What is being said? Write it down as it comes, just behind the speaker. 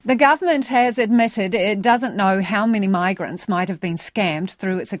The government has admitted it doesn't know how many migrants might have been scammed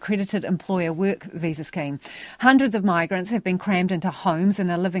through its Accredited Employer Work Visa scheme. Hundreds of migrants have been crammed into homes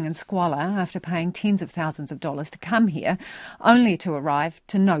and are living in squalor after paying tens of thousands of dollars to come here, only to arrive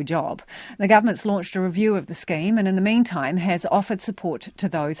to no job. The government's launched a review of the scheme and in the meantime has offered support to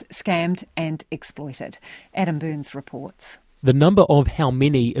those scammed and exploited. Adam Burns reports. The number of how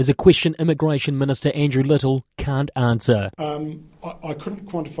many is a question Immigration Minister Andrew Little can't answer. I couldn't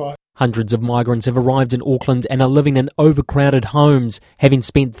quantify. Hundreds of migrants have arrived in Auckland and are living in overcrowded homes, having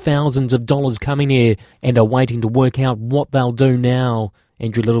spent thousands of dollars coming here and are waiting to work out what they'll do now.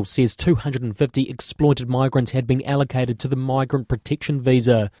 Andrew Little says 250 exploited migrants had been allocated to the Migrant Protection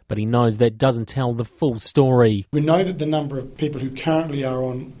Visa, but he knows that doesn't tell the full story. We know that the number of people who currently are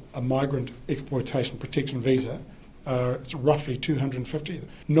on a Migrant Exploitation Protection Visa it's roughly 250.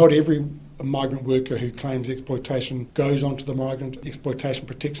 Not every migrant worker who claims exploitation goes onto the Migrant Exploitation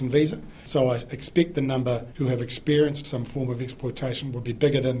Protection Visa. So I expect the number who have experienced some form of exploitation will be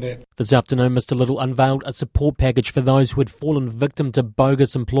bigger than that. This afternoon, Mr Little unveiled a support package for those who had fallen victim to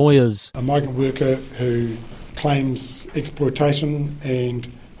bogus employers. A migrant worker who claims exploitation and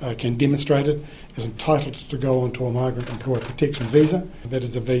can demonstrate it is entitled to go onto a Migrant Employer Protection Visa. That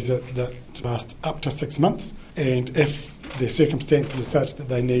is a visa that lasts up to 6 months, and if their circumstances are such that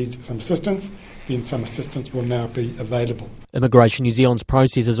they need some assistance, then some assistance will now be available. Immigration New Zealand's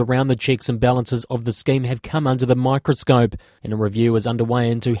processes around the checks and balances of the scheme have come under the microscope, and a review is underway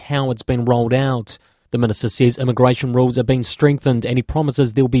into how it's been rolled out. The Minister says immigration rules are being strengthened and he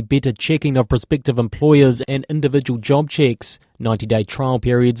promises there will be better checking of prospective employers and individual job checks. 90-day trial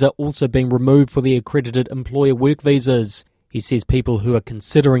periods are also being removed for the Accredited Employer Work Visas. He says people who are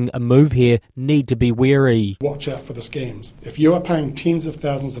considering a move here need to be wary. Watch out for the scams. If you are paying tens of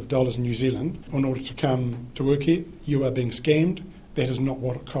thousands of dollars in New Zealand in order to come to work here, you are being scammed. That is not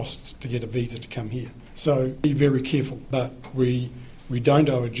what it costs to get a visa to come here. So be very careful. But we don't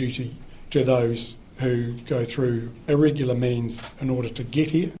owe a duty to those who go through irregular means in order to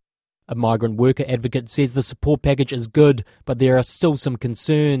get here. A migrant worker advocate says the support package is good, but there are still some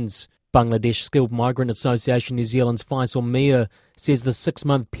concerns. Bangladesh Skilled Migrant Association New Zealand's Faisal Mia says the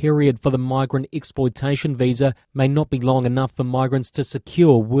 6-month period for the Migrant Exploitation Visa may not be long enough for migrants to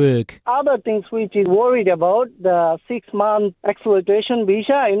secure work. Other things which is worried about, the 6-month exploitation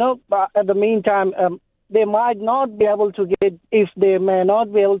visa, but at the meantime, they might not be able to get, if they may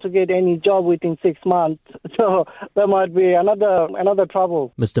not be able to get any job within 6 months. So there might be another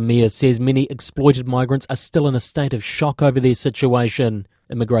trouble. Mr Mia says many exploited migrants are still in a state of shock over their situation.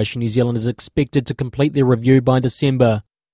 Immigration New Zealand is expected to complete their review by December.